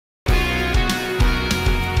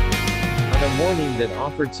a morning that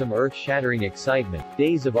offered some earth-shattering excitement,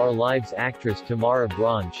 Days of Our Lives actress Tamara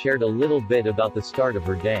Braun shared a little bit about the start of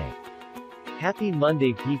her day. "Happy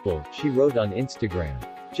Monday people," she wrote on Instagram.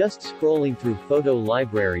 "Just scrolling through photo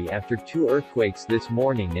library after 2 earthquakes this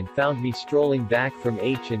morning and found me strolling back from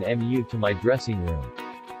H&MU to my dressing room."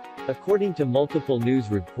 According to multiple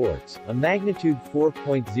news reports, a magnitude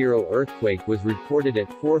 4.0 earthquake was reported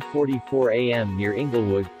at 4:44 a.m. near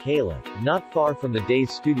Inglewood, Kayla, not far from the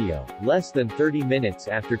Days studio, less than 30 minutes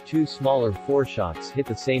after 2 smaller foreshocks hit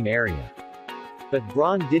the same area. But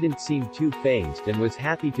Braun didn't seem too fazed and was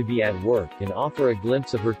happy to be at work and offer a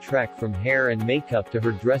glimpse of her trek from hair and makeup to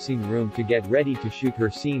her dressing room to get ready to shoot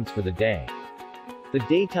her scenes for the day. The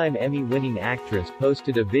Daytime Emmy-winning actress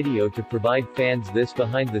posted a video to provide fans this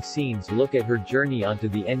behind-the-scenes look at her journey onto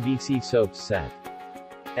the NBC soap set.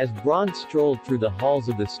 As Braun strolled through the halls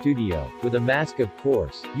of the studio, with a mask of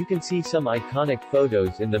course, you can see some iconic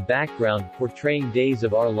photos in the background portraying Days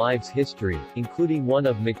of Our Lives history, including one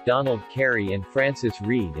of MacDonald Carey and Frances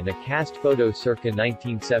Reid and a cast photo circa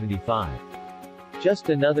 1975. "Just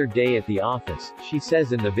another day at the office," she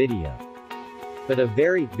says in the video. "But a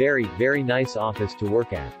very, very nice office to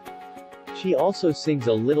work at." She also sings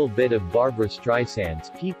a little bit of Barbra Streisand's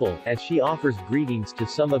People, as she offers greetings to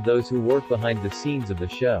some of those who work behind the scenes of the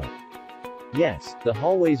show. "Yes, the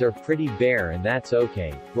hallways are pretty bare and that's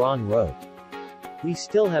okay," Braun wrote. "We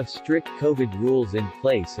still have strict COVID rules in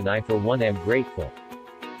place and I for one am grateful.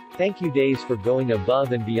 Thank you Days for going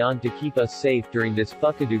above and beyond to keep us safe during this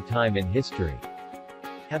fuckadoo time in history.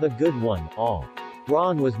 Have a good one, all."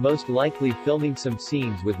 Braun was most likely filming some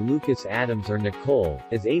scenes with Lucas Adams or Nicole,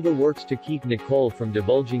 as Ava works to keep Nicole from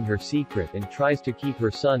divulging her secret and tries to keep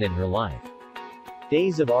her son in her life.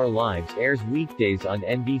 Days of Our Lives airs weekdays on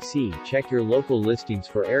NBC. Check your local listings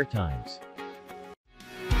for airtimes.